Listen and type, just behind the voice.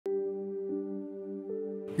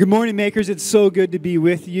Good morning, Makers. It's so good to be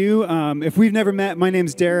with you. If we've never met, my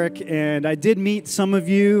name's Derrick, and I did meet some of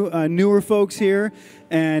you newer folks here,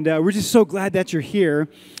 and we're just so glad that you're here.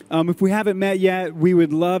 If we haven't met yet, we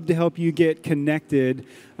would love to help you get connected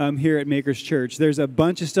here at Makers Church. There's a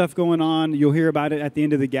bunch of stuff going on. You'll hear about it at the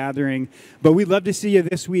end of the gathering, but we'd love to see you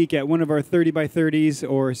this week at one of our 30 by 30s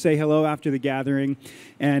or say hello after the gathering,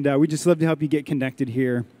 and we just love to help you get connected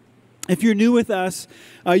here. If you're new with us,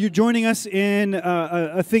 you're joining us in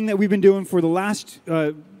a thing that we've been doing for the last,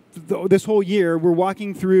 this whole year. We're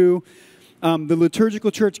walking through the liturgical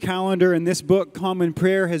church calendar, and this book, Common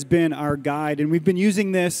Prayer, has been our guide. And we've been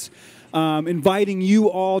using this, inviting you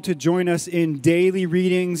all to join us in daily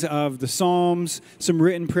readings of the Psalms, some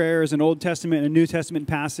written prayers, an Old Testament and a New Testament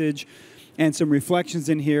passage, and some reflections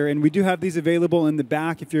in here. And we do have these available in the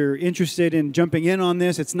back if you're interested in jumping in on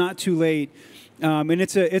this. It's not too late. And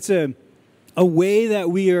it's a way that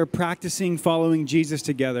we are practicing following Jesus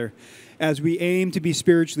together as we aim to be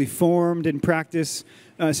spiritually formed and practice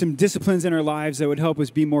some disciplines in our lives that would help us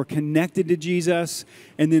be more connected to Jesus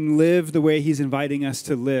and then live the way he's inviting us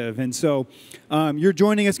to live. And so you're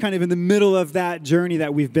joining us kind of in the middle of that journey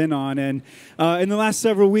that we've been on. And in the last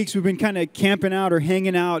several weeks, we've been kind of camping out or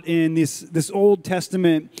hanging out in this Old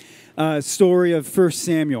Testament story of 1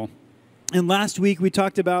 Samuel. And last week, we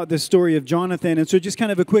talked about the story of Jonathan. And so just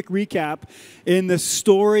kind of a quick recap in the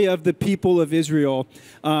story of the people of Israel.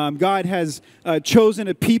 God has chosen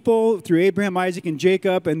a people through Abraham, Isaac, and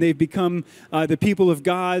Jacob, and they've become the people of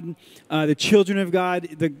God, the children of God,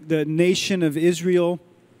 the nation of Israel.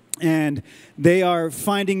 And they are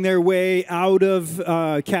finding their way out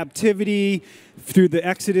of captivity through the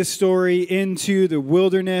Exodus story into the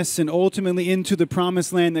wilderness and ultimately into the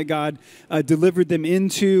promised land that God delivered them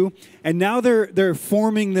into. And now they're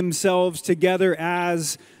forming themselves together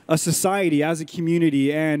as a society, as a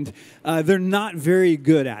community, and they're not very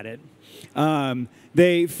good at it.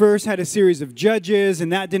 They first had a series of judges,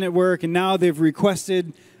 and that didn't work, and now they've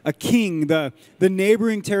requested a king. The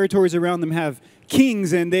neighboring territories around them have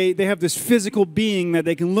kings, and they have this physical being that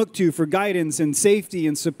they can look to for guidance and safety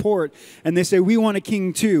and support, and they say, we want a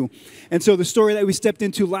king too. And so the story that we stepped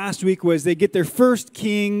into last week was they get their first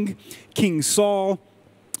king, King Saul,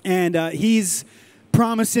 and he's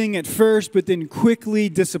promising at first, but then quickly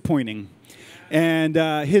disappointing. And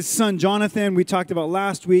his son Jonathan, we talked about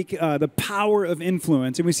last week, the power of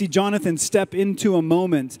influence. And we see Jonathan step into a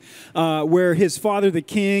moment where his father, the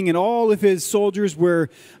king, and all of his soldiers were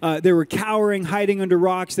cowering, hiding under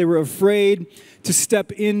rocks. They were afraid to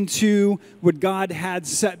step into what God had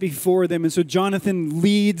set before them. And so Jonathan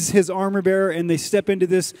leads his armor bearer, and they step into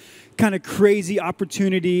this kind of crazy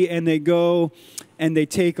opportunity, and they go and they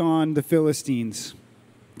take on the Philistines.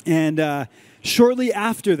 And shortly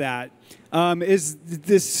after that, is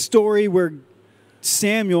this story where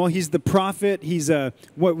Samuel, he's the prophet, he's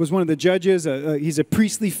what was one of the judges, he's a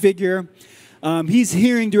priestly figure. He's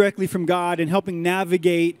hearing directly from God and helping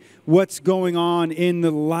navigate what's going on in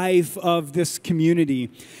the life of this community.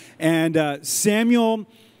 And Samuel,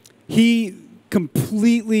 he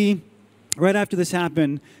completely, right after this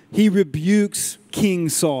happened, he rebukes King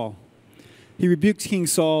Saul. He rebukes King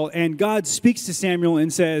Saul, and God speaks to Samuel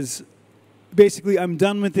and says, basically, I'm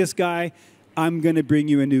done with this guy. I'm going to bring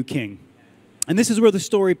you a new king. And this is where the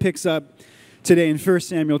story picks up today in 1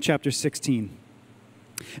 Samuel chapter 16.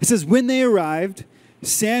 It says, when they arrived,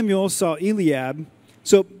 Samuel saw Eliab.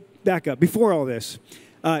 So back up. Before all this,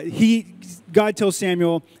 God tells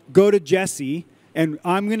Samuel, go to Jesse, and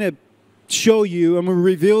I'm going to show you, I'm going to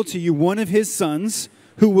reveal to you one of his sons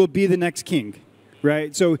who will be the next king.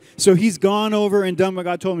 Right? So he's gone over and done what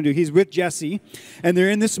God told him to do. He's with Jesse, and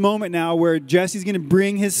they're in this moment now where Jesse's going to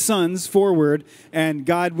bring his sons forward, and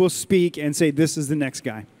God will speak and say, this is the next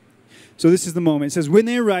guy. So this is the moment. It says, when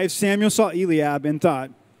they arrived, Samuel saw Eliab and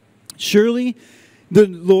thought, surely the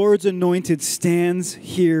Lord's anointed stands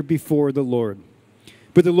here before the Lord.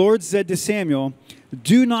 But the Lord said to Samuel,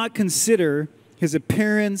 do not consider his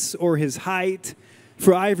appearance or his height,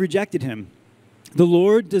 for I have rejected him. The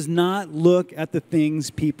Lord does not look at the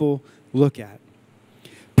things people look at.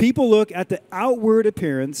 People look at the outward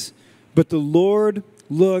appearance, but the Lord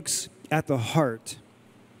looks at the heart.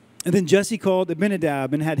 And then Jesse called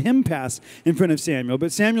Abinadab and had him pass in front of Samuel.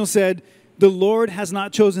 But Samuel said, the Lord has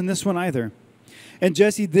not chosen this one either. And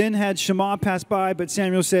Jesse then had Shammah pass by, but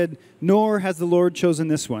Samuel said, nor has the Lord chosen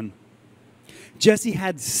this one. Jesse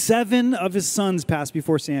had 7 of his sons pass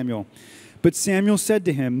before Samuel. But Samuel said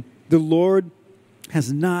to him, the Lord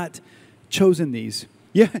has not chosen these.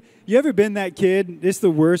 Yeah, you ever been that kid? It's the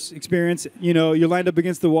worst experience. You know, you're lined up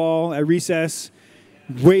against the wall at recess,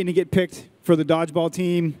 waiting to get picked for the dodgeball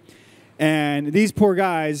team, And these poor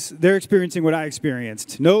guys, they're experiencing what I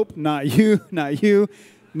experienced. Nope, not you, not you,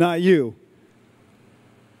 not you.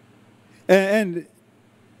 And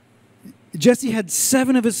Jesse had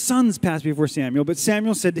 7 of his sons pass before Samuel, but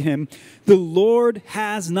Samuel said to him, "The Lord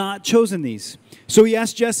has not chosen these." So he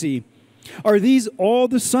asked Jesse, "Are these all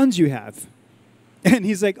the sons you have?" And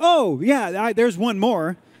he's like, "Oh, yeah, there's one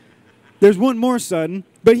more. There's one more son,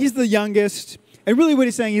 but he's the youngest." And really what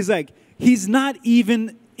he's saying, he's like, he's not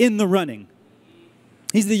even in the running.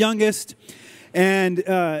 He's the youngest, and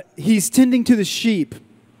he's tending to the sheep.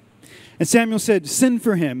 And Samuel said, "Send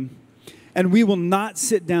for him, and we will not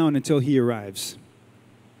sit down until he arrives."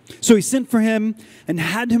 So he sent for him and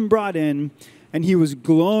had him brought in, and he was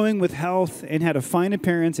glowing with health and had a fine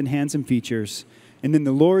appearance and handsome features. And then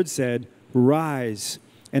the Lord said, "Rise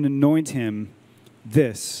and anoint him.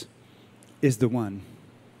 This is the one."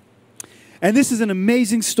 And this is an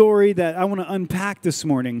amazing story that I want to unpack this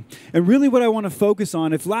morning. And really what I want to focus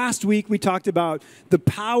on, if last week we talked about the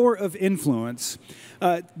power of influence,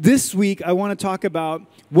 this week I want to talk about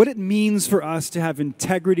what it means for us to have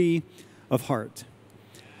integrity of heart.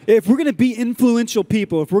 If we're going to be influential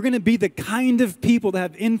people, if we're going to be the kind of people that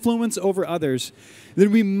have influence over others, then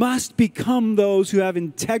we must become those who have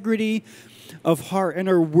integrity of heart and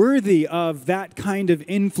are worthy of that kind of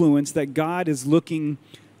influence that God is looking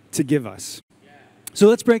to give us. So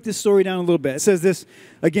let's break this story down a little bit. It says this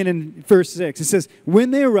again in verse 6. It says,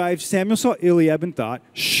 "When they arrived, Samuel saw Eliab and thought,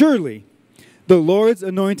 'Surely the Lord's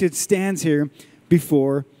anointed stands here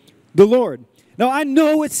before the Lord.'" Now, I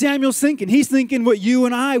know what Samuel's thinking. He's thinking what you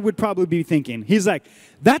and I would probably be thinking. He's like,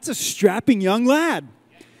 that's a strapping young lad.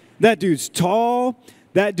 That dude's tall.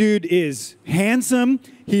 That dude is handsome.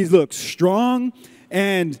 He looks strong.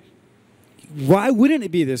 And why wouldn't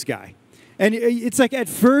it be this guy? And it's like at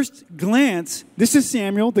first glance, this is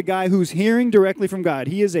Samuel, the guy who's hearing directly from God.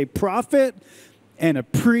 He is a prophet and a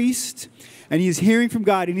priest, and he's hearing from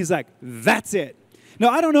God, and he's like, that's it. Now,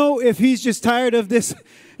 I don't know if he's just tired of this,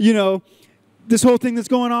 this whole thing that's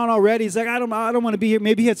going on already. He's like, I don't want to be here.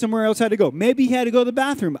 Maybe he had somewhere else had to go. Maybe he had to go to the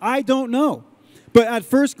bathroom. I don't know. But at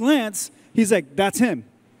first glance, he's like, that's him.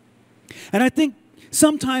 And I think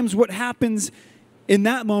sometimes what happens in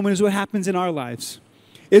that moment is what happens in our lives,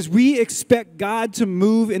 is we expect God to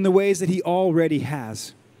move in the ways that he already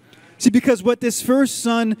has. See, because what this first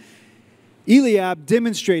son, Eliab,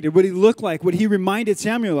 demonstrated, what he looked like, what he reminded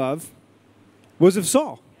Samuel of, was of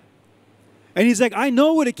Saul. And he's like, I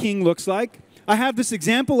know what a king looks like. I have this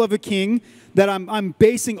example of a king that I'm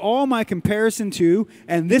basing all my comparison to,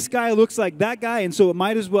 and this guy looks like that guy, and so it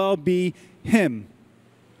might as well be him.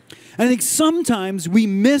 And I think sometimes we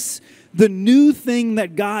miss the new thing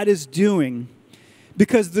that God is doing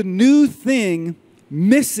because the new thing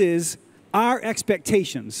misses our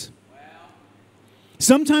expectations.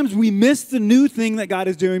 Sometimes we miss the new thing that God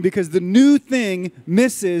is doing because the new thing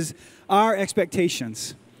misses our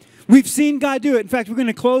expectations. We've seen God do it. In fact, we're going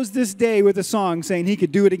to close this day with a song saying he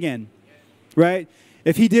could do it again, right?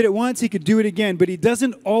 If he did it once, he could do it again, but he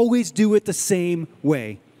doesn't always do it the same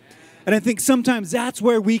way. And I think sometimes that's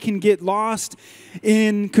where we can get lost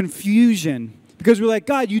in confusion because we're like,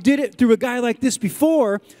 God, you did it through a guy like this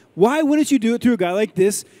before. Why wouldn't you do it through a guy like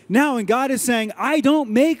this now? And God is saying, I don't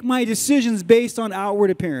make my decisions based on outward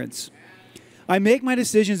appearance. I make my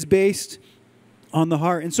decisions based on the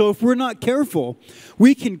heart. And so if we're not careful,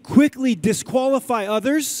 we can quickly disqualify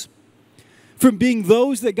others from being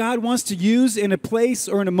those that God wants to use in a place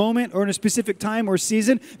or in a moment or in a specific time or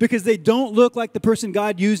season because they don't look like the person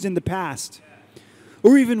God used in the past.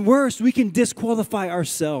 Or even worse, we can disqualify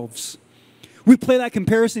ourselves. We play that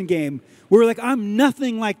comparison game where we're like, I'm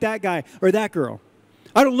nothing like that guy or that girl.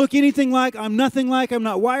 I don't look anything like, I'm nothing like, I'm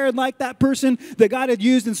not wired like that person that God had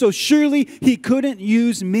used, and so surely he couldn't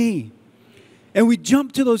use me. And we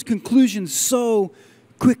jump to those conclusions so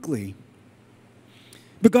quickly.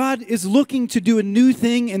 But God is looking to do a new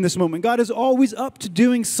thing in this moment. God is always up to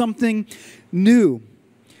doing something new.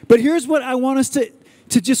 But here's what I want us to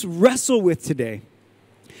just wrestle with today.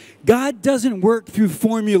 God doesn't work through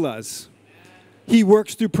formulas. He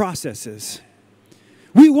works through processes.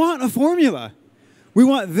 We want a formula. We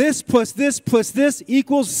want this plus this plus this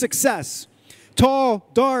equals success. Tall,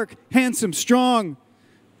 dark, handsome, strong.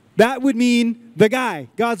 That would mean the guy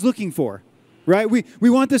God's looking for, right? We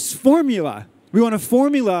want this formula. We want a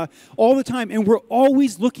formula all the time, and we're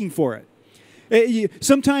always looking for it.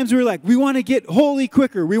 Sometimes we're like, we want to get holy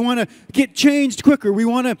quicker. We want to get changed quicker. We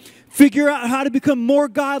want to figure out how to become more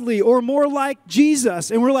godly or more like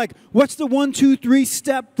Jesus. And we're like, what's the 1, 2, 3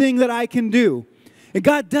 step thing that I can do? And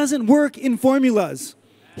God doesn't work in formulas.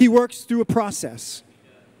 He works through a process.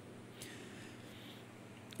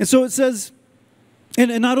 And so it says,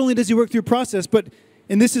 and not only does he work through a process, but,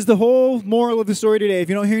 and this is the whole moral of the story today, if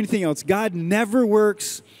you don't hear anything else, God never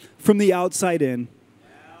works from the outside in.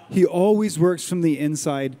 He always works from the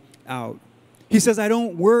inside out. He says, I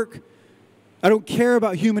don't care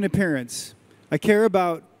about human appearance. I care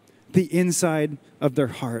about the inside of their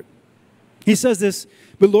heart. He says this,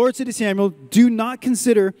 but Lord said to Samuel, do not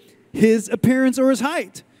consider his appearance or his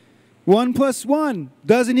height. 1 + 1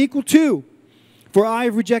 doesn't equal 2. For I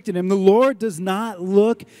have rejected him. The Lord does not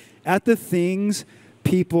look at the things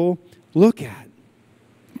people look at.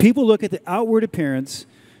 People look at the outward appearance,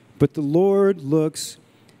 but the Lord looks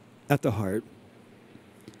at the heart.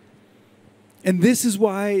 And this is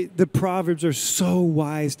why the Proverbs are so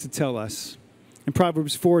wise to tell us. In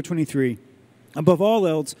Proverbs 4:23, above all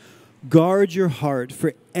else, guard your heart,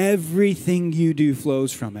 for everything you do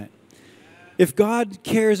flows from it. If God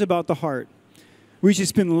cares about the heart, we should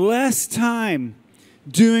spend less time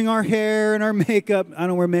doing our hair and our makeup. I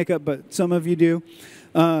don't wear makeup, but some of you do.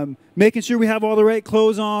 Making sure we have all the right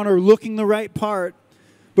clothes on or looking the right part.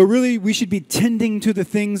 But really, we should be tending to the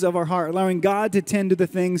things of our heart, allowing God to tend to the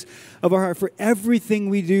things of our heart. For everything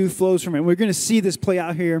we do flows from it. And we're going to see this play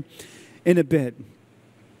out here in a bit.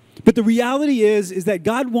 But the reality is that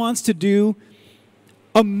God wants to do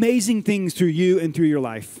amazing things through you and through your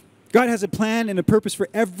life. God has a plan and a purpose for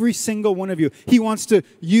every single one of you. He wants to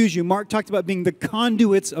use you. Mark talked about being the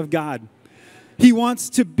conduits of God. He wants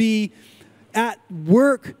to be at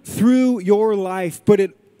work through your life, but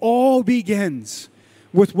it all begins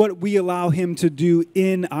with what we allow him to do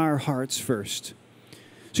in our hearts first.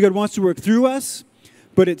 So God wants to work through us,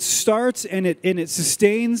 but it starts and it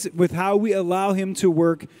sustains with how we allow him to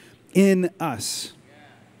work in us.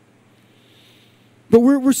 But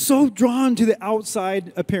we're so drawn to the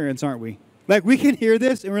outside appearance, aren't we? Like, we can hear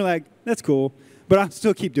this and we're like, that's cool, but I'll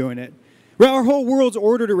still keep doing it. Right? Our whole world's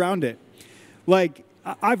ordered around it. Like,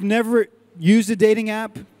 I've never used a dating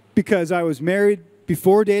app because I was married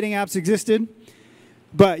before dating apps existed.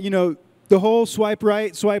 But, you know, the whole swipe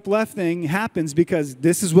right, swipe left thing happens because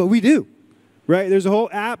this is what we do. Right? There's a whole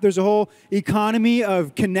app, there's a whole economy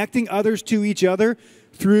of connecting others to each other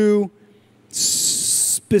through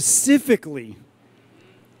specifically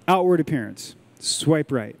outward appearance.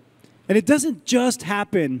 Swipe right. And it doesn't just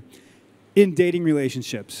happen in dating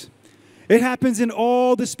relationships. It happens in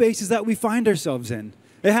all the spaces that we find ourselves in.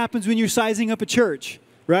 It happens when you're sizing up a church,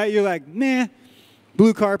 right? You're like, meh,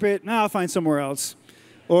 blue carpet, nah, I'll find somewhere else.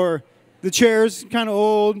 Or the chair's kind of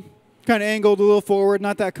old, kind of angled a little forward,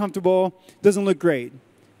 not that comfortable, doesn't look great,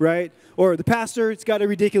 right? Or the pastor, it's got a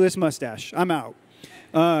ridiculous mustache, I'm out.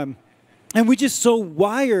 And we're just so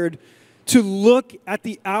wired to look at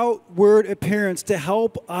the outward appearance to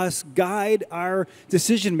help us guide our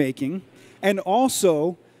decision-making and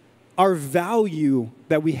also our value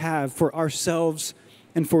that we have for ourselves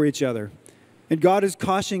and for each other. And God is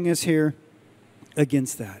cautioning us here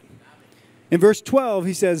against that. In verse 12,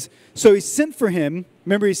 he says, so he sent for him.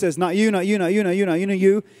 Remember, he says, not you, not you, not you, not you, not you, not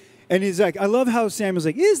you. And he's like, I love how Samuel's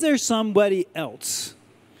like, is there somebody else?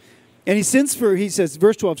 And he says,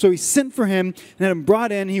 verse 12, so he sent for him and had him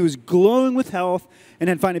brought in. He was glowing with health and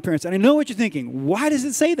had fine appearance. And I know what you're thinking. Why does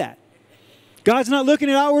it say that? God's not looking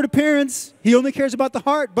at outward appearance. He only cares about the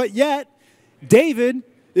heart. But yet, David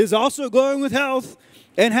is also glowing with health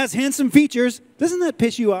and has handsome features. Doesn't that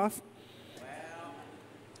piss you off?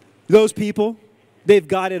 Those people, they've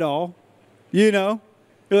got it all. You know?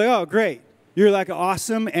 You're like, oh, great. You're like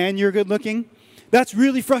awesome and you're good looking. That's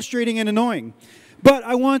really frustrating and annoying. But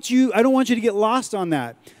I don't want you to get lost on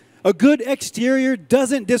that. A good exterior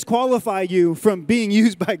doesn't disqualify you from being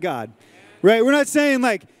used by God. Right? We're not saying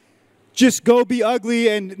like, just go be ugly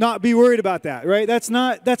and not be worried about that, right? That's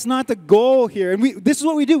not the goal here. And this is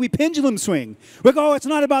what we do. We pendulum swing. We're like, oh, it's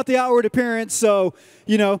not about the outward appearance. So,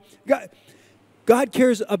 you know, God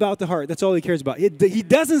cares about the heart. That's all he cares about. He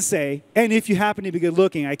doesn't say, and if you happen to be good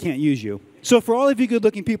looking, I can't use you. So for all of you good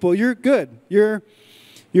looking people, you're good. You're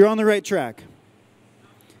on the right track.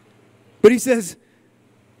 But he says,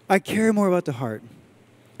 I care more about the heart.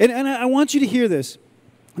 And I want you to hear this.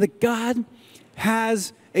 That God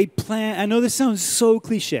has a plan. I know this sounds so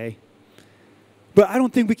cliche, but I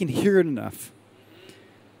don't think we can hear it enough.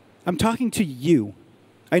 I'm talking to you.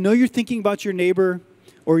 I know you're thinking about your neighbor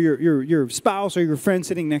or your spouse or your friend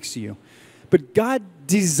sitting next to you. But God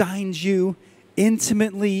designs you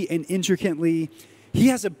intimately and intricately. He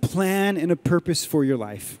has a plan and a purpose for your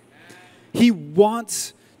life. He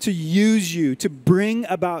wants to use you to bring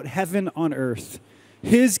about heaven on earth.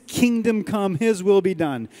 His kingdom come, his will be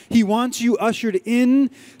done. He wants you ushered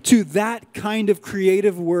into that kind of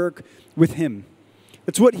creative work with him.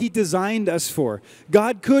 It's what he designed us for.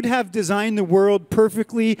 God could have designed the world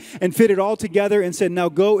perfectly and fit it all together and said, now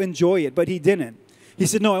go enjoy it, but he didn't. He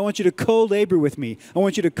said, no, I want you to co-labor with me. I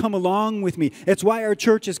want you to come along with me. It's why our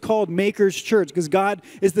church is called Maker's Church, because God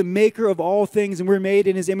is the maker of all things, and we're made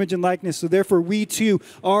in his image and likeness. So therefore, we too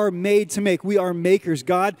are made to make. We are makers.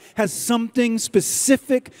 God has something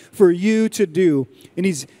specific for you to do, and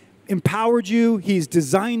he's empowered you. He's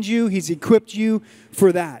designed you. He's equipped you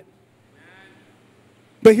for that.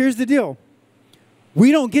 But here's the deal.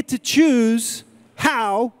 We don't get to choose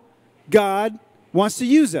how God wants to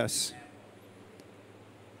use us.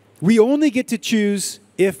 We only get to choose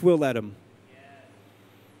if we'll let him.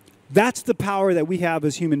 That's the power that we have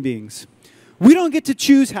as human beings. We don't get to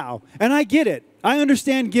choose how. And I get it. I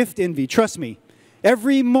understand gift envy. Trust me.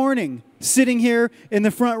 Every morning, sitting here in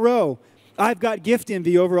the front row, I've got gift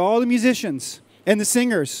envy over all the musicians and the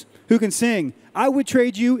singers who can sing. I would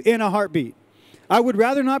trade you in a heartbeat. I would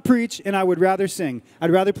rather not preach, and I would rather sing.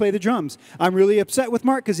 I'd rather play the drums. I'm really upset with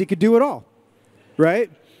Mark because he could do it all,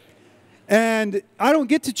 right? And I don't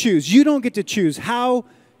get to choose. You don't get to choose how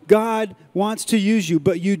God wants to use you,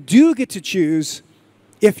 but you do get to choose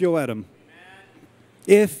if you'll let him.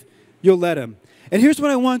 If you'll let him. And here's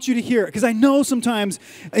what I want you to hear, because I know sometimes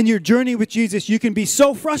in your journey with Jesus, you can be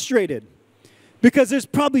so frustrated. Because there's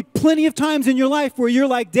probably plenty of times in your life where you're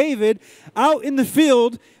like David, out in the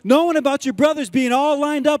field, knowing about your brothers being all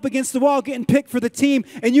lined up against the wall, getting picked for the team,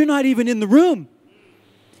 and you're not even in the room.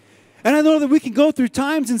 And I know that we can go through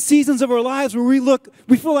times and seasons of our lives where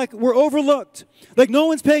we feel like we're overlooked. Like no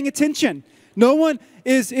one's paying attention. No one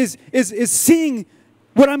is seeing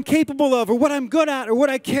what I'm capable of or what I'm good at or what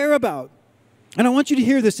I care about. And I want you to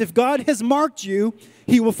hear this. If God has marked you,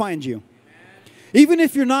 he will find you. Even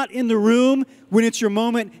if you're not in the room when it's your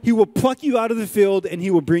moment, he will pluck you out of the field and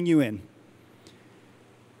he will bring you in.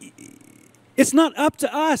 It's not up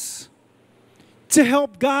to us to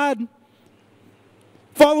help God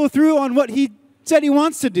follow through on what he said he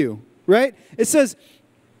wants to do, right? It says,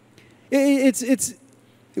 it's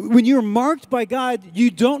when you're marked by God,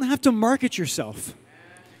 you don't have to market yourself.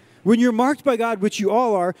 When you're marked by God, which you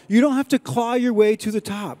all are, you don't have to claw your way to the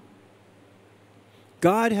top.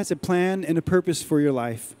 God has a plan and a purpose for your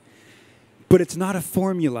life, but it's not a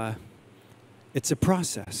formula. It's a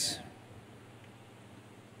process.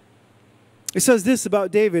 It says this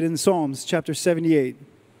about David in Psalms chapter 78.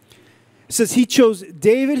 It says, he chose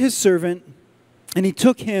David his servant, and he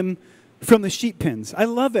took him from the sheep pens. I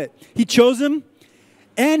love it. He chose him,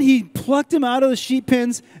 and he plucked him out of the sheep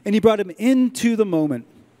pens, and he brought him into the moment.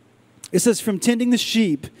 It says, from tending the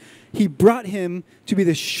sheep, he brought him to be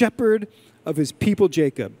the shepherd of his people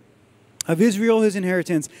Jacob, of Israel his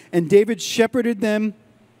inheritance, and David shepherded them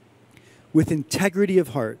with integrity of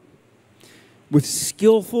heart. With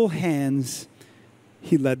skillful hands,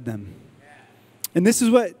 he led them. And this is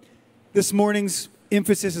what this morning's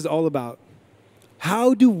emphasis is all about.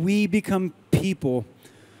 How do we become people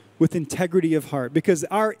with integrity of heart? Because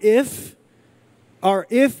our if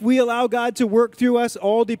we allow God to work through us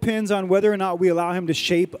all depends on whether or not we allow him to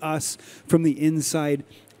shape us from the inside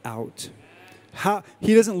out.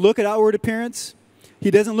 He doesn't look at outward appearance.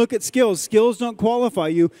 He doesn't look at skills. Skills don't qualify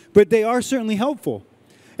you, but they are certainly helpful.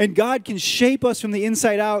 And God can shape us from the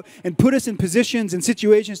inside out and put us in positions and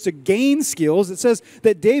situations to gain skills. It says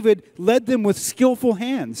that David led them with skillful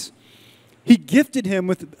hands. He gifted him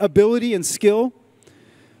with ability and skill,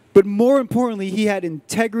 but more importantly, he had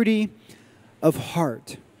integrity of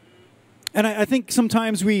heart. And I think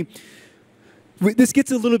sometimes this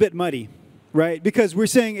gets a little bit muddy, right? Because we're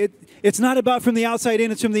saying it's not about from the outside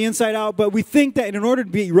in, it's from the inside out, but we think that in order to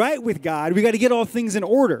be right with God, we got to get all things in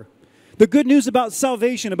order. The good news about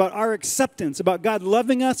salvation, about our acceptance, about God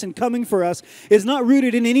loving us and coming for us, is not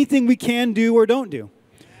rooted in anything we can do or don't do.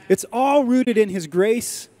 It's all rooted in his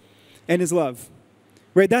grace and his love.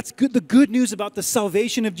 Right? That's good. The good news about the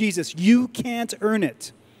salvation of Jesus. You can't earn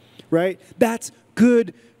it. Right? That's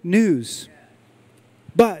good news.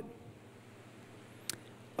 But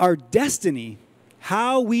our destiny,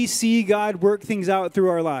 how we see God work things out through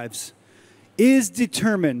our lives, is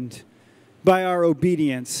determined by our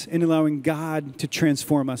obedience in allowing God to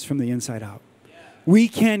transform us from the inside out. We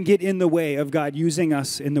can get in the way of God using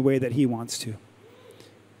us in the way that he wants to.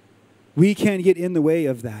 We can get in the way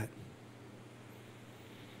of that.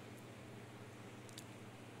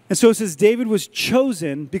 And so it says David was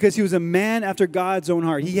chosen because he was a man after God's own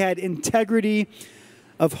heart. He had integrity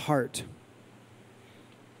of heart.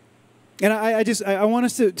 And I want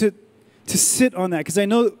us to sit on that, because I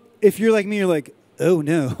know if you're like me, you're like, oh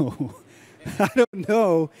no, I don't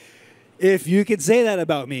know if you could say that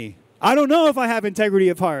about me. I don't know if I have integrity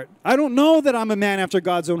of heart. I don't know that I'm a man after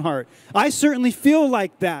God's own heart. I certainly feel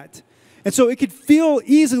like that. And so it could feel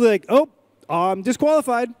easily like, oh, I'm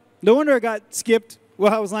disqualified. No wonder I got skipped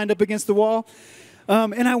while I was lined up against the wall.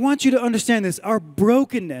 And I want you to understand this. Our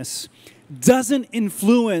brokenness doesn't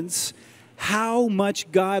influence how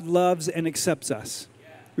much God loves and accepts us,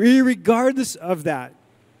 regardless of that.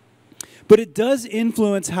 But it does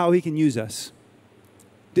influence how he can use us.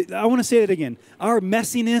 I want to say that again. Our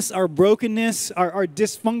messiness, our brokenness, our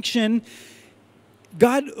dysfunction,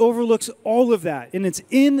 God overlooks all of that. And it's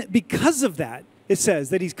because of that, it says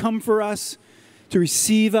that he's come for us to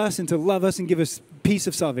receive us and to love us and give us peace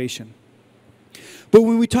of salvation. But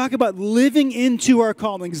when we talk about living into our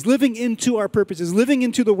callings, living into our purposes, living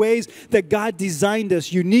into the ways that God designed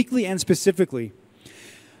us uniquely and specifically,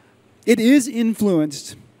 it is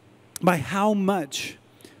influenced by how much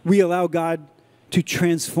we allow God to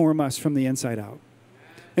transform us from the inside out.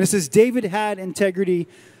 And it says David had integrity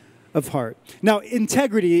of heart. Now,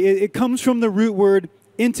 integrity, it comes from the root word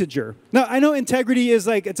integer. Now, I know integrity is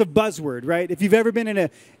like, it's a buzzword, right? If you've ever been in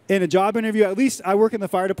a job interview, at least I work in the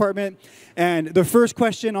fire department, and the first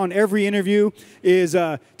question on every interview is,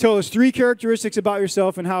 tell us 3 characteristics about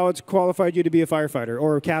yourself and how it's qualified you to be a firefighter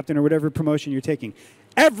or a captain or whatever promotion you're taking.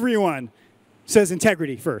 Everyone says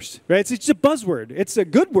integrity first, right? It's just a buzzword. It's a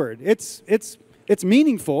good word. It's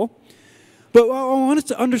meaningful. But I want us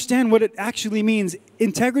to understand what it actually means.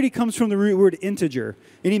 Integrity comes from the root word integer.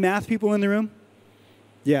 Any math people in the room?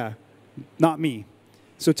 Yeah, not me.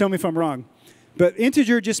 So tell me if I'm wrong. But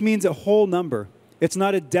integer just means a whole number. It's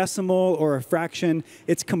not a decimal or a fraction.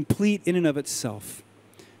 It's complete in and of itself.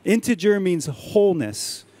 Integer means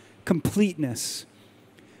wholeness, completeness.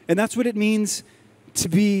 And that's what it means to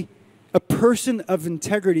be a person of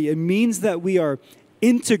integrity. It means that we are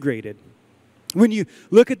integrated. When you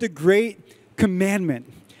look at the great commandment,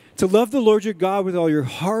 to love the Lord your God with all your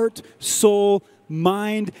heart, soul,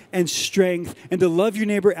 mind, and strength, and to love your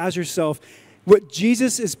neighbor as yourself, what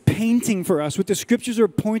Jesus is painting for us, what the scriptures are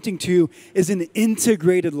pointing to, is an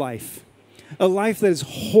integrated life. A life that is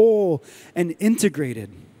whole and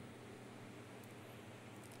integrated.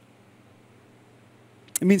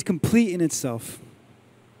 It means complete in itself.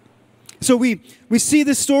 So we see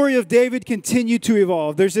the story of David continue to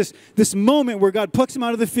evolve. There's this moment where God plucks him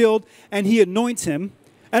out of the field and he anoints him.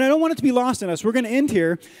 And I don't want it to be lost on us. We're going to end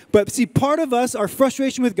here. But see, part of us, our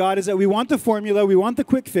frustration with God is that we want the formula, we want the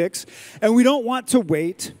quick fix, and we don't want to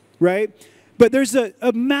wait, right? But there's a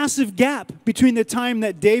massive gap between the time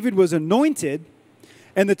that David was anointed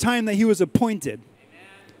and the time that he was appointed.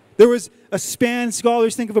 Amen. There was a span,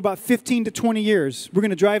 scholars think of about 15 to 20 years. We're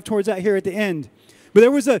going to drive towards that here at the end. But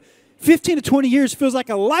there was 15 to 20 years feels like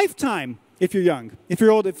a lifetime if you're young. If you're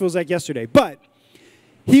old, it feels like yesterday. But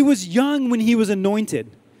he was young when he was anointed.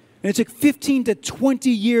 And it took 15 to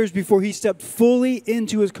 20 years before he stepped fully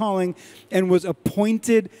into his calling and was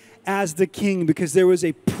appointed as the king, because there was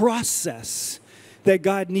a process that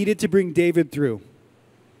God needed to bring David through.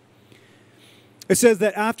 It says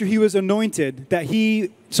that after he was anointed, that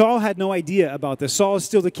Saul had no idea about this. Saul is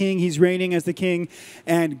still the king. He's reigning as the king.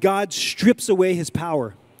 And God strips away his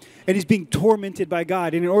power. And he's being tormented by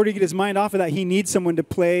God. And in order to get his mind off of that, he needs someone to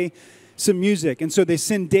play some music. And so they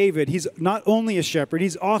send David. He's not only a shepherd,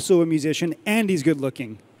 he's also a musician, and he's good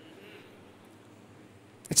looking.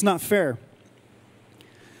 It's not fair.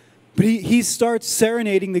 But he starts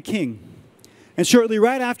serenading the king. And shortly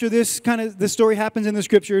right after this story happens in the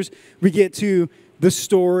scriptures, we get to the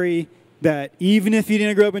story that even if you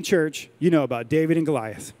didn't grow up in church, you know about David and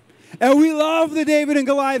Goliath. And we love the David and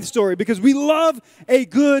Goliath story because we love a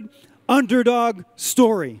good underdog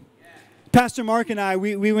story. Pastor Mark and I,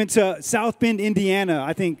 we went to South Bend, Indiana,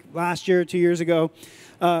 I think last year, 2 years ago,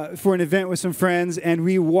 for an event with some friends, and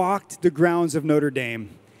we walked the grounds of Notre Dame.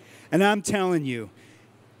 And I'm telling you,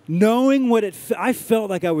 knowing what I felt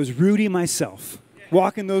like I was Rudy myself,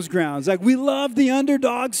 walking those grounds. Like, we love the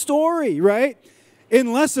underdog story, right?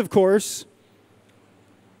 Unless, of course,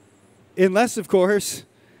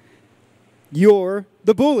 you're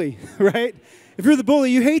the bully, right? If you're the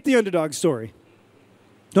bully, you hate the underdog story.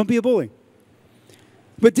 Don't be a bully.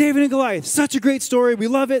 But David and Goliath, such a great story. We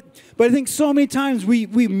love it. But I think so many times we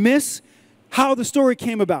miss how the story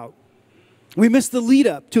came about. We miss the lead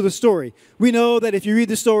up to the story. We know that if you read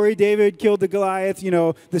the story, David killed the Goliath,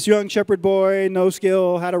 this young shepherd boy, no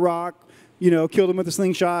skill, had a rock, killed him with a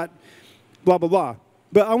slingshot, blah, blah, blah.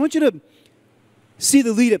 But I want you to see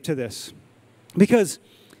the lead up to this. Because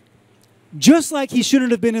just like he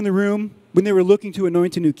shouldn't have been in the room when they were looking to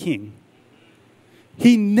anoint a new king,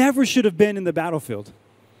 he never should have been in the battlefield.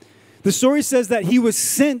 The story says that he was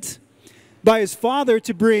sent by his father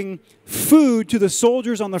to bring food to the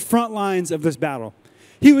soldiers on the front lines of this battle.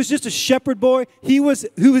 He was just a shepherd boy. He was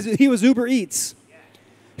Uber Eats.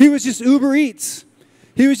 He was just Uber Eats.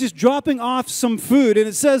 He was just dropping off some food. And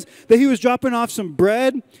it says that he was dropping off some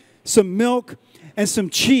bread, some milk, and some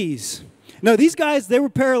cheese. Now, these guys, they were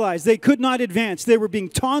paralyzed. They could not advance. They were being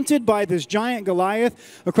taunted by this giant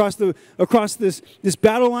Goliath across this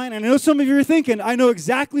battle line. And I know some of you are thinking, I know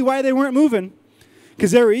exactly why they weren't moving. Because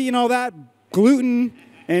they were eating all that gluten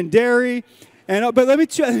and dairy. But let me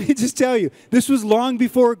just tell you, this was long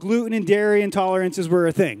before gluten and dairy intolerances were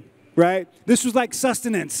a thing, right? This was like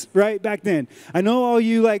sustenance, right, back then. I know all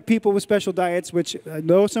you like people with special diets, which I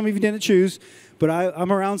know some of you didn't choose, but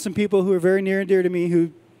I'm around some people who are very near and dear to me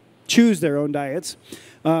who choose their own diets.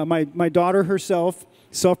 My daughter herself,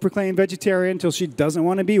 self-proclaimed vegetarian until she doesn't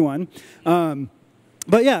want to be one.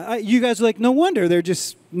 But yeah, you guys are like, no wonder they're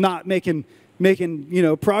just not making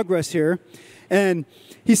progress here. And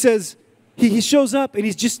he says, he shows up and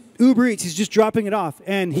he's just Uber Eats. He's just dropping it off.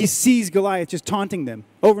 And he sees Goliath just taunting them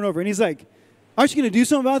over and over. And he's like, aren't you going to do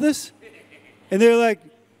something about this? And they're like,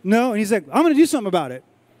 no. And he's like, I'm going to do something about it.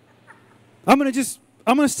 I'm going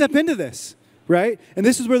to step into this. Right? And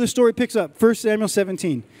this is where the story picks up. 1 Samuel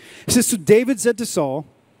 17. It says, so David said to Saul,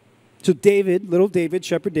 so David, little David,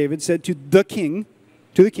 shepherd David, said to the king,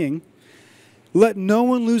 let no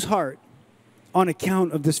one lose heart on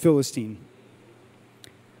account of this Philistine.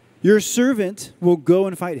 Your servant will go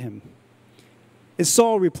and fight him. And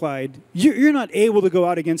Saul replied, you're not able to go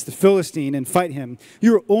out against the Philistine and fight him.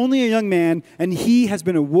 You're only a young man, and he has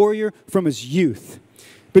been a warrior from his youth.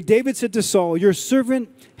 But David said to Saul, your servant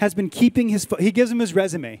has been keeping he gives him his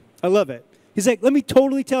resume. I love it. He's like, let me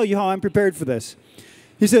totally tell you how I'm prepared for this.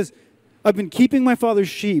 He says, I've been keeping my father's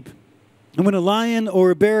sheep. And when a lion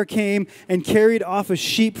or a bear came and carried off a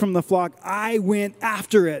sheep from the flock, I went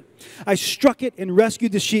after it. I struck it and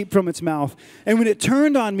rescued the sheep from its mouth. And when it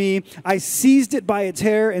turned on me, I seized it by its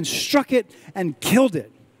hair and struck it and killed it.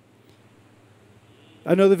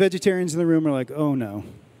 I know the vegetarians in the room are like, oh no.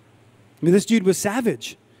 I mean, this dude was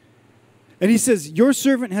savage. And he says, your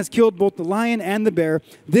servant has killed both the lion and the bear.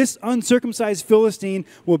 This uncircumcised Philistine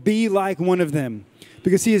will be like one of them,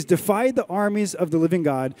 because he has defied the armies of the living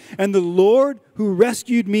God. And the Lord who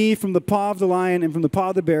rescued me from the paw of the lion and from the paw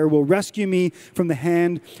of the bear will rescue me from the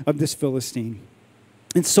hand of this Philistine.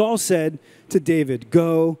 And Saul said to David,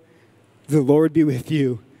 go, the Lord be with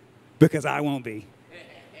you, because I won't be.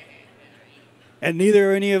 And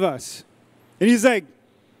neither are any of us. And he's like,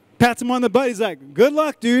 pats him on the butt. He's like, good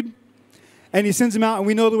luck, dude. And he sends him out, and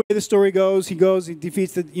we know the way the story goes. He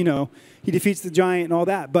defeats the giant and all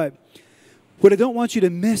that. But what I don't want you to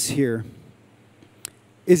miss here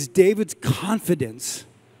is David's confidence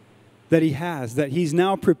that he has, that he's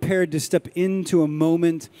now prepared to step into a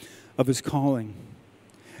moment of his calling.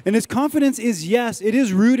 And his confidence is, yes, it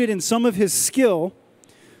is rooted in some of his skill,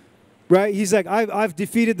 right? He's like, I've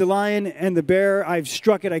defeated the lion and the bear. I've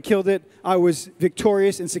struck it. I killed it. I was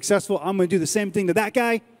victorious and successful. I'm going to do the same thing to that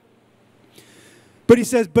guy. But he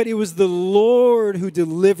says, but it was the Lord who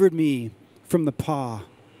delivered me from the paw.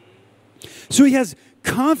 So he has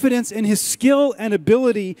confidence in his skill and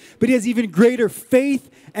ability, but he has even greater faith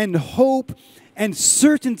and hope and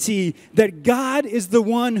certainty that God is the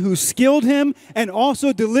one who skilled him and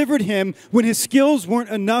also delivered him when his skills weren't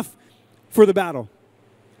enough for the battle.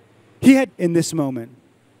 He had, in this moment,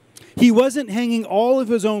 he wasn't hanging all of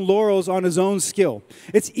his own laurels on his own skill.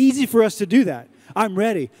 It's easy for us to do that. I'm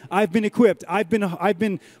ready. I've been equipped. I've been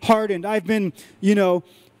hardened. I've been,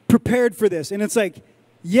 prepared for this. And it's like,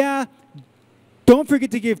 yeah, don't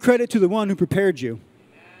forget to give credit to the one who prepared you.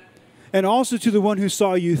 And also to the one who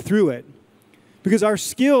saw you through it. Because our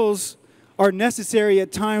skills are necessary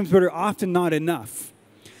at times, but are often not enough.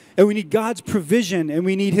 And we need God's provision, and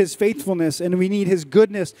we need his faithfulness, and we need his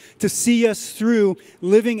goodness to see us through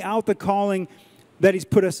living out the calling that he's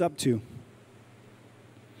put us up to.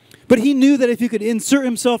 But he knew that if he could insert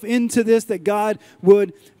himself into this, that God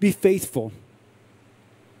would be faithful.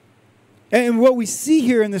 And what we see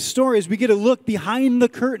here in this story is we get a look behind the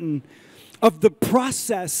curtain of the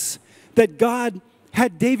process that God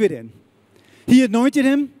had David in. He anointed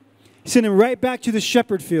him, sent him right back to the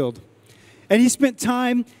shepherd field. And he spent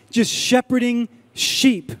time just shepherding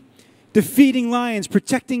sheep, defeating lions,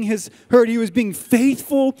 protecting his herd. He was being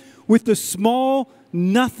faithful with the small,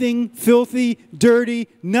 nothing, filthy, dirty,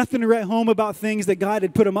 nothing to write home about things that God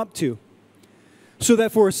had put him up to. So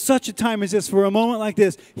that for such a time as this, for a moment like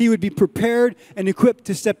this, he would be prepared and equipped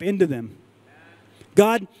to step into them.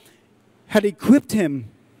 God had equipped him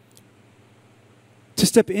to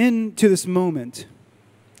step into this moment.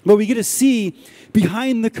 But we get to see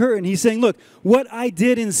behind the curtain. He's saying, look, what I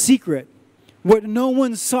did in secret, what no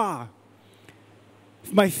one saw,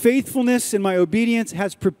 my faithfulness and my obedience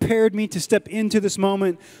has prepared me to step into this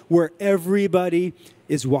moment where everybody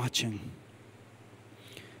is watching.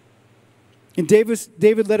 And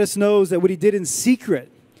David let us know that what he did in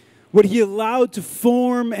secret, what he allowed to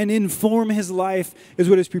form and inform his life, is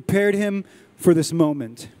what has prepared him for this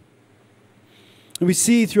moment. And we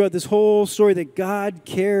see throughout this whole story that God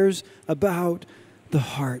cares about the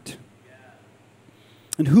heart.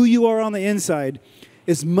 And who you are on the inside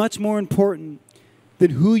is much more important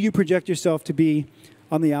than who you project yourself to be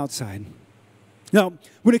on the outside. Now,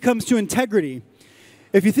 when it comes to integrity,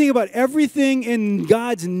 if you think about everything in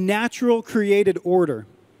God's natural created order,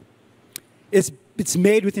 it's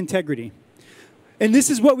made with integrity. And this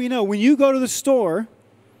is what we know. When you go to the store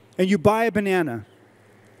and you buy a banana,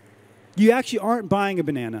 you actually aren't buying a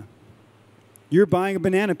banana. You're buying a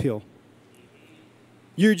banana peel.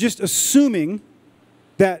 You're just assuming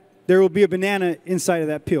that there will be a banana inside of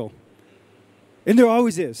that peel. And there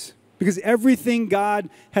always is. Because everything God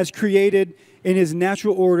has created in his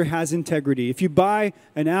natural order has integrity. If you buy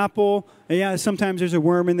an apple, and yeah, sometimes there's a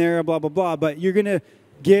worm in there, blah, blah, blah, but you're going to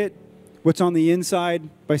get what's on the inside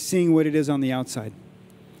by seeing what it is on the outside.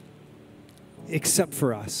 Except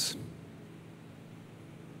for us.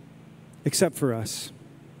 Except for us.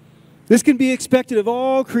 This can be expected of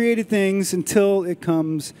all created things until it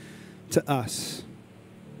comes to us.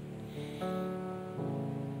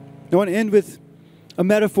 I want to end with a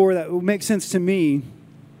metaphor that will make sense to me. You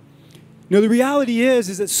know, the reality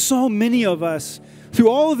is that so many of us, through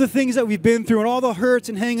all of the things that we've been through and all the hurts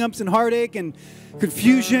and hang-ups and heartache and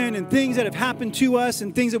confusion and things that have happened to us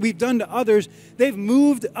and things that we've done to others, they've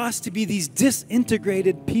moved us to be these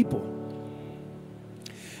disintegrated people.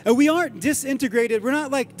 And we aren't disintegrated. We're not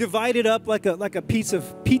like divided up like a piece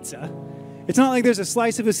of pizza. It's not like there's a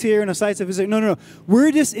slice of us here and a slice of us there. No.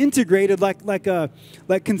 We're disintegrated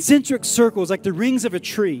like concentric circles, like the rings of a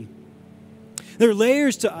tree. There are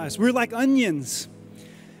layers to us. We're like onions.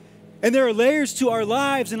 And there are layers to our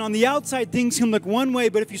lives. And on the outside, things can look one way.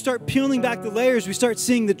 But if you start peeling back the layers, we start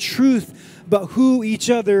seeing the truth about who each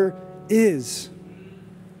other is.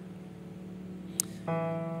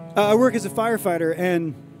 I work as a firefighter.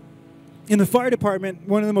 And in the fire department,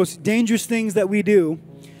 one of the most dangerous things that we do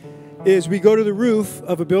is we go to the roof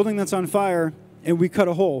of a building that's on fire and we cut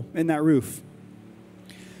a hole in that roof.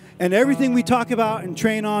 And everything we talk about and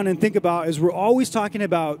train on and think about is we're always talking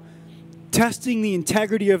about testing the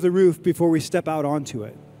integrity of the roof before we step out onto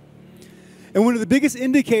it. And one of the biggest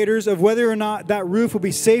indicators of whether or not that roof will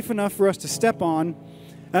be safe enough for us to step on,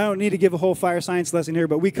 I don't need to give a whole fire science lesson here,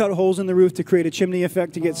 but we cut holes in the roof to create a chimney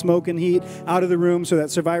effect to get smoke and heat out of the room so that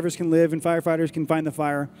survivors can live and firefighters can find the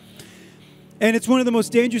fire. And it's one of the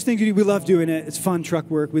most dangerous things we do. We love doing it. It's fun truck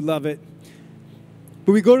work. We love it.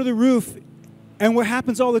 But we go to the roof, and what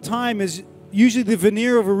happens all the time is usually the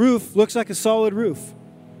veneer of a roof looks like a solid roof.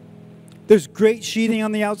 There's great sheathing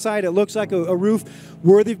on the outside. It looks like a roof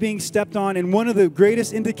worthy of being stepped on. And one of the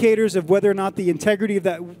greatest indicators of whether or not the integrity of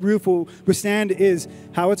that roof will withstand is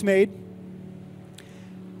how it's made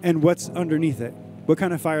and what's underneath it. What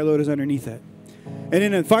kind of fire load is underneath it. And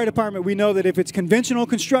in a fire department, we know that if it's conventional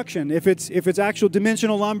construction, if it's actual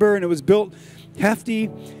dimensional lumber and it was built hefty,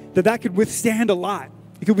 that could withstand a lot.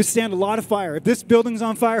 It could withstand a lot of fire. If this building's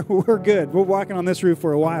on fire, we're good. We're walking on this roof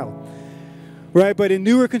for a while. Right? But in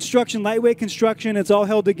newer construction, lightweight construction, it's all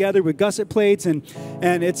held together with gusset plates, and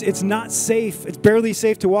it's not safe. It's barely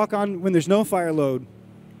safe to walk on when there's no fire load.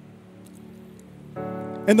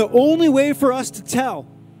 And the only way for us to tell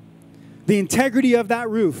the integrity of that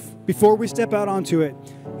roof before we step out onto it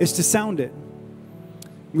is to sound it.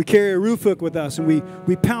 We carry a roof hook with us, and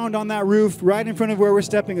we pound on that roof right in front of where we're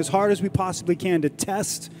stepping as hard as we possibly can to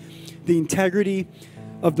test the integrity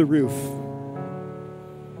of the roof.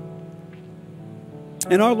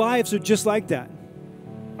 And our lives are just like that.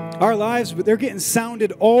 Our lives, they're getting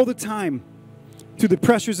sounded all the time through the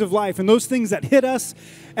pressures of life. And those things that hit us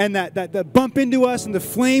and that bump into us and the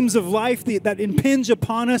flames of life that impinge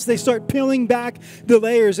upon us, they start peeling back the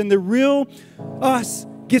layers, and the real us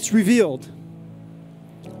gets revealed.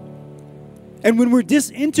 And when we're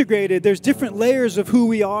disintegrated, there's different layers of who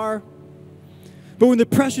we are. But when the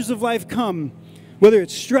pressures of life come, whether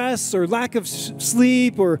it's stress or lack of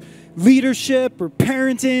sleep or leadership or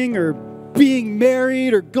parenting or being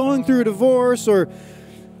married or going through a divorce or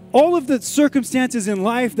all of the circumstances in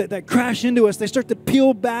life that crash into us, they start to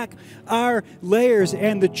peel back our layers,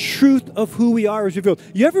 and the truth of who we are is revealed.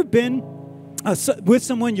 You ever been with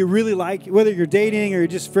someone you really like, whether you're dating or you're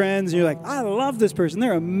just friends, and you're like, I love this person,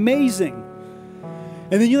 they're amazing.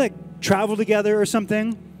 And then you like travel together or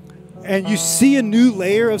something, and you see a new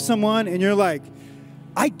layer of someone, and you're like,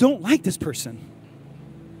 I don't like this person.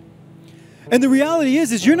 And the reality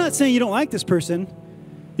is you're not saying you don't like this person.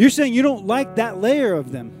 You're saying you don't like that layer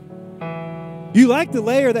of them. You like the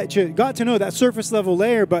layer that you got to know, that surface level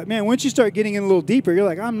layer, but man, once you start getting in a little deeper, you're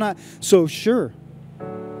like, I'm not so sure.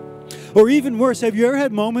 Or even worse, have you ever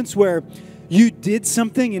had moments where you did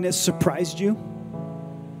something and it surprised you?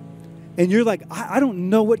 And you're like, I don't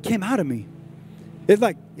know what came out of me. It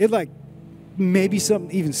like maybe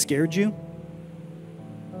something even scared you.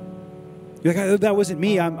 You're like, that wasn't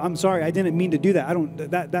me. I'm sorry. I didn't mean to do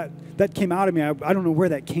that. That came out of me. I don't know where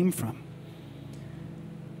that came from.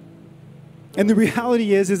 And the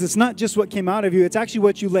reality is it's not just what came out of you. It's actually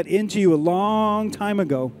what you let into you a long time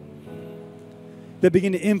ago that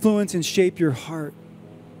began to influence and shape your heart.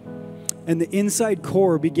 And the inside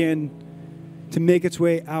core began to make its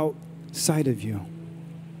way outside of you.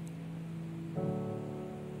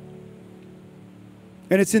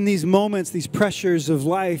 And it's in these moments, these pressures of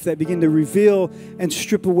life that begin to reveal and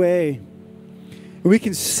strip away. And we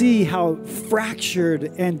can see how fractured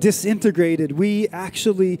and disintegrated we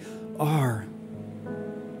actually are.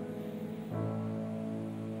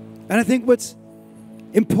 And I think what's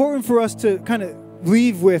important for us to kind of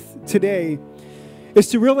leave with today is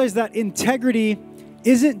to realize that integrity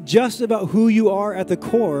isn't just about who you are at the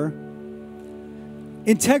core.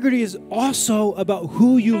 Integrity is also about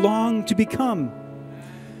who you long to become.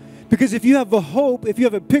 Because if you have a hope, if you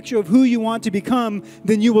have a picture of who you want to become,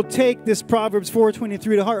 then you will take this Proverbs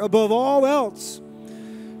 4:23 to heart. Above all else,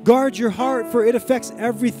 guard your heart, for it affects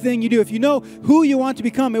everything you do. If you know who you want to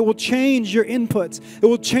become, it will change your inputs. It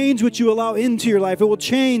will change what you allow into your life. It will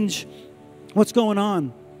change what's going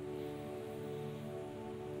on.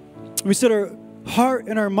 We set our heart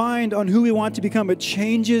and our mind on who we want to become. It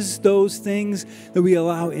changes those things that we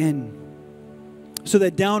allow in. So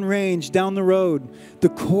that downrange, down the road, the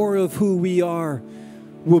core of who we are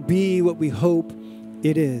will be what we hope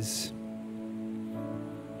it is.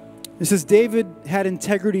 It says David had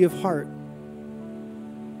integrity of heart.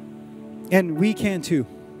 And we can too.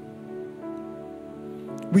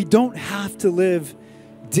 We don't have to live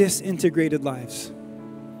disintegrated lives.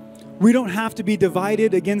 We don't have to be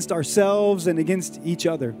divided against ourselves and against each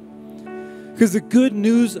other. Because the good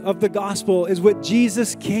news of the gospel is what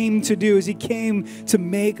Jesus came to do, is he came to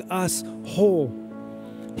make us whole.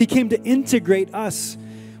 He came to integrate us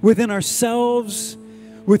within ourselves,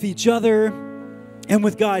 with each other, and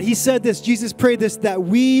with God. He said this, Jesus prayed this, that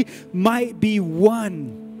we might be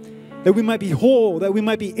one, that we might be whole, that we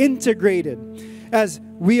might be integrated as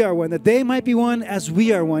we are one, that they might be one as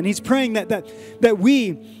we are one. He's praying that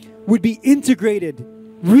we would be integrated,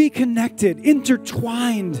 reconnected,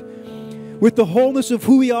 intertwined with the wholeness of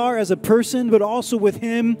who we are as a person, but also with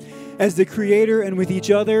him as the creator and with each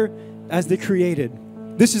other as the created.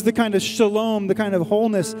 This is the kind of shalom, the kind of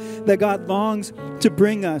wholeness that God longs to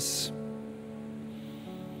bring us.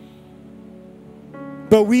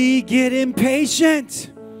 But we get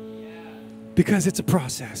impatient because it's a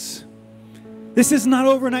process. This is not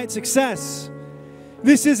overnight success.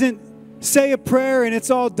 This isn't say a prayer and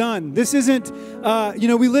it's all done. This isn't,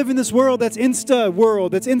 we live in this world that's Insta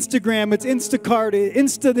world, that's Instagram, it's Instacart,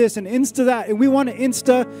 Insta this and Insta that. And we want an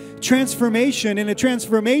Insta transformation, and a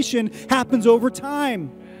transformation happens over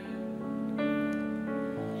time.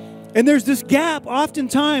 And there's this gap.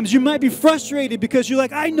 Oftentimes you might be frustrated because you're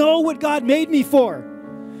like, I know what God made me for.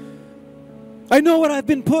 I know what I've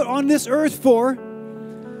been put on this earth for.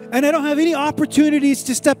 And I don't have any opportunities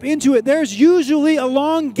to step into it. There's usually a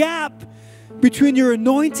long gap between your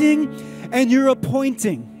anointing and your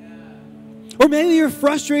appointing. Or maybe you're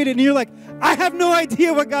frustrated and you're like, I have no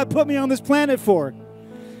idea what God put me on this planet for.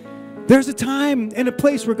 There's a time and a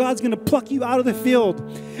place where God's going to pluck you out of the field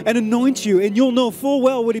and anoint you, and you'll know full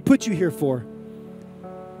well what he put you here for.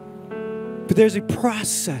 But there's a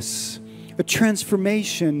process, a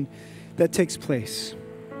transformation that takes place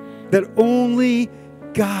that only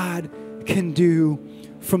God can do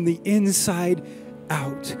from the inside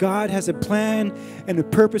out. God has a plan and a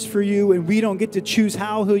purpose for you, and we don't get to choose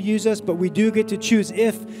how he'll use us, but we do get to choose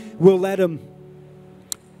if we'll let him.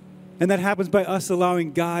 And that happens by us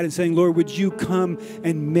allowing God and saying, Lord, would you come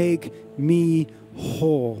and make me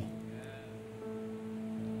whole?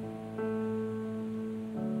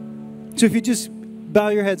 So if you just bow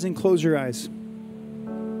your heads and close your eyes.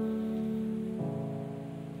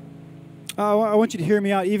 I want you to hear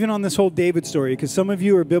me out, even on this whole David story, because some of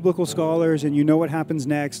you are biblical scholars and you know what happens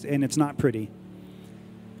next, and it's not pretty.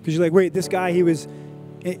 Because you're like, wait, this guy, he was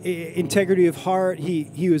integrity of heart.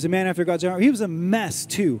 He was a man after God's heart. He was a mess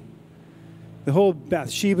too. the whole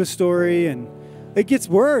Bathsheba story, and it gets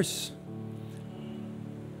worse.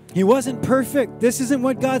 He wasn't perfect. This isn't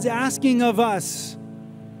what God's asking of us.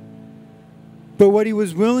 But what he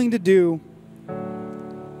was willing to do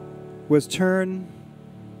was turn,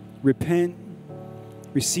 repent,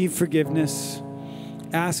 receive forgiveness,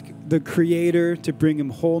 ask the Creator to bring him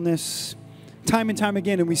wholeness. Time and time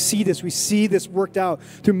again, and we see this worked out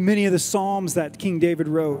through many of the Psalms that King David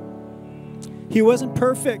wrote. He wasn't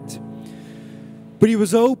perfect, but he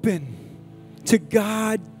was open to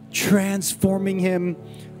God transforming him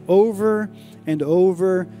over and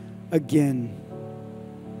over again.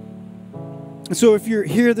 And so if you're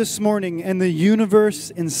here this morning and the universe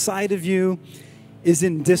inside of you is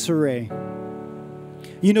in disarray,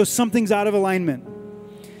 you know something's out of alignment,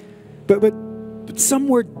 but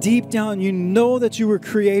somewhere deep down, you know that you were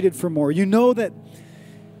created for more. You know that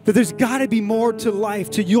there's got to be more to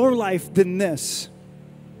life, to your life, than this.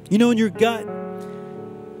 You know in your gut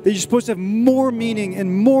that you're supposed to have more meaning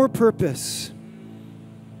and more purpose,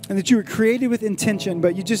 and that you were created with intention,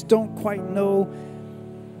 but you just don't quite know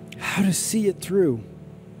how to see it through.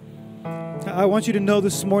 I want you to know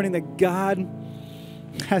this morning that God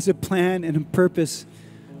has a plan and a purpose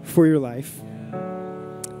for your life.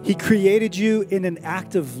 He created you in an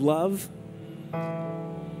act of love.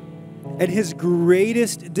 And his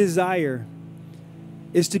greatest desire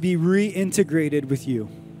is to be reintegrated with you.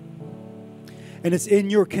 And it's in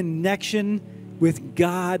your connection with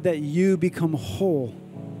God that you become whole.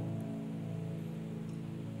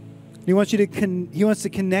 He wants to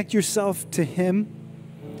connect yourself to him.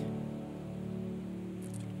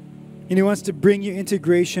 And he wants to bring you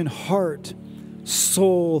integration, heart,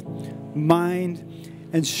 soul, mind,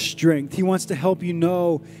 and strength. He wants to help you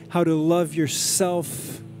know how to love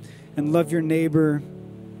yourself and love your neighbor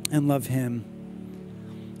and love him.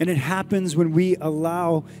 And it happens when we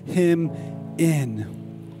allow him in.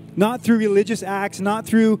 Not through religious acts, not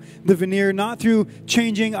through the veneer, not through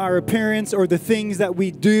changing our appearance or the things that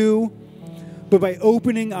we do, but by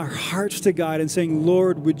opening our hearts to God and saying,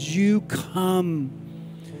 Lord, would you come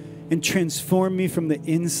and transform me from the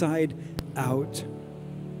inside out?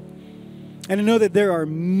 And I know that there are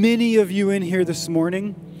many of you in here this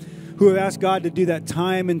morning who have asked God to do that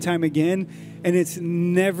time and time again, and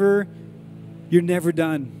you're never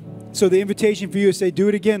done. So the invitation for you is say, do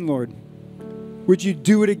it again, Lord. Would you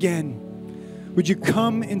do it again? Would you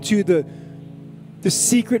come into the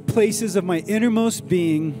secret places of my innermost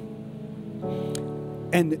being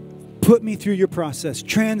and put me through your process,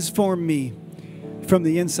 transform me from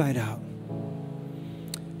the inside out?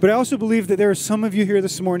 But I also believe that there are some of you here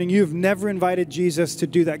this morning, you've never invited Jesus to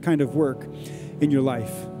do that kind of work in your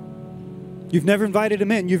life. You've never invited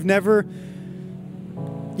him in. You've never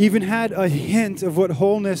even had a hint of what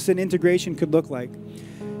wholeness and integration could look like.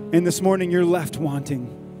 And this morning you're left wanting.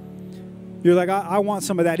 You're like, I want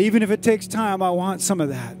some of that. Even if it takes time, I want some of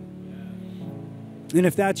that. And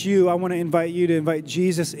if that's you, I want to invite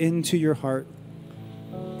Jesus into your heart.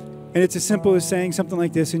 And it's as simple as saying something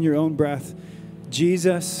like this in your own breath.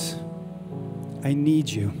 Jesus, I need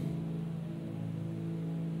you.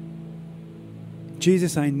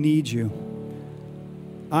 Jesus, I need you.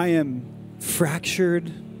 I am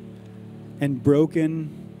fractured and broken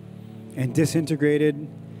and disintegrated.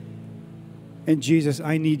 And Jesus,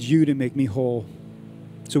 I need you to make me whole.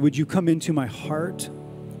 So would you come into my heart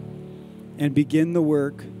and begin the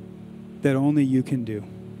work that only you can do?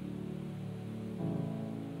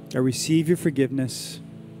 I receive your forgiveness.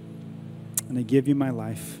 And I give you my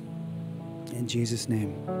life. In Jesus'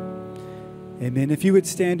 name. Amen. If you would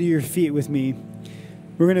stand to your feet with me,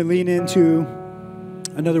 we're going to lean into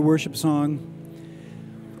another worship song.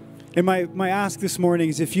 And my ask this morning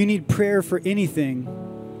is if you need prayer for anything,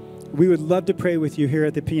 we would love to pray with you here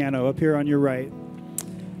at the piano, up here on your right.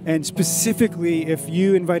 And specifically, if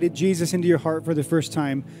you invited Jesus into your heart for the first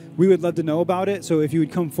time, we would love to know about it. So if you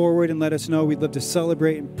would come forward and let us know, we'd love to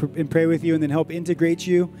celebrate and pray with you and then help integrate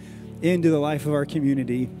you into the life of our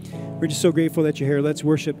community. We're just so grateful that you're here. Let's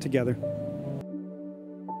worship together.